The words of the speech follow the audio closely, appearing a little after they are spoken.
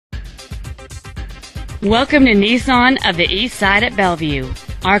Welcome to Nissan of the Eastside at Bellevue.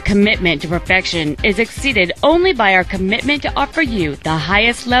 Our commitment to perfection is exceeded only by our commitment to offer you the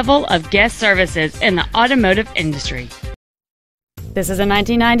highest level of guest services in the automotive industry. This is a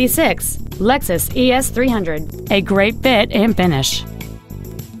 1996 Lexus ES300, a great fit and finish.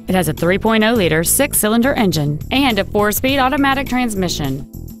 It has a 3.0-liter six-cylinder engine and a 4-speed automatic transmission.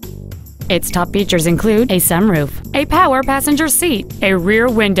 Its top features include a sunroof, a power passenger seat, a rear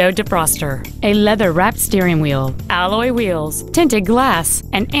window defroster, a leather-wrapped steering wheel, alloy wheels, tinted glass,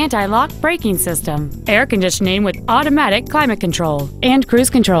 an anti-lock braking system, air conditioning with automatic climate control, and cruise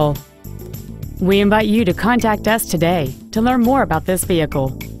control. We invite you to contact us today to learn more about this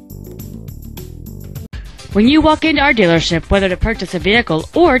vehicle. When you walk into our dealership, whether to purchase a vehicle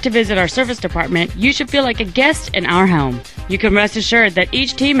or to visit our service department, you should feel like a guest in our home. You can rest assured that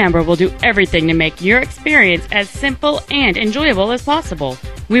each team member will do everything to make your experience as simple and enjoyable as possible.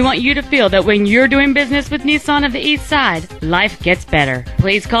 We want you to feel that when you're doing business with Nissan of the East Side, life gets better.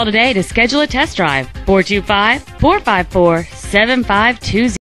 Please call today to schedule a test drive.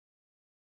 425-454-7520.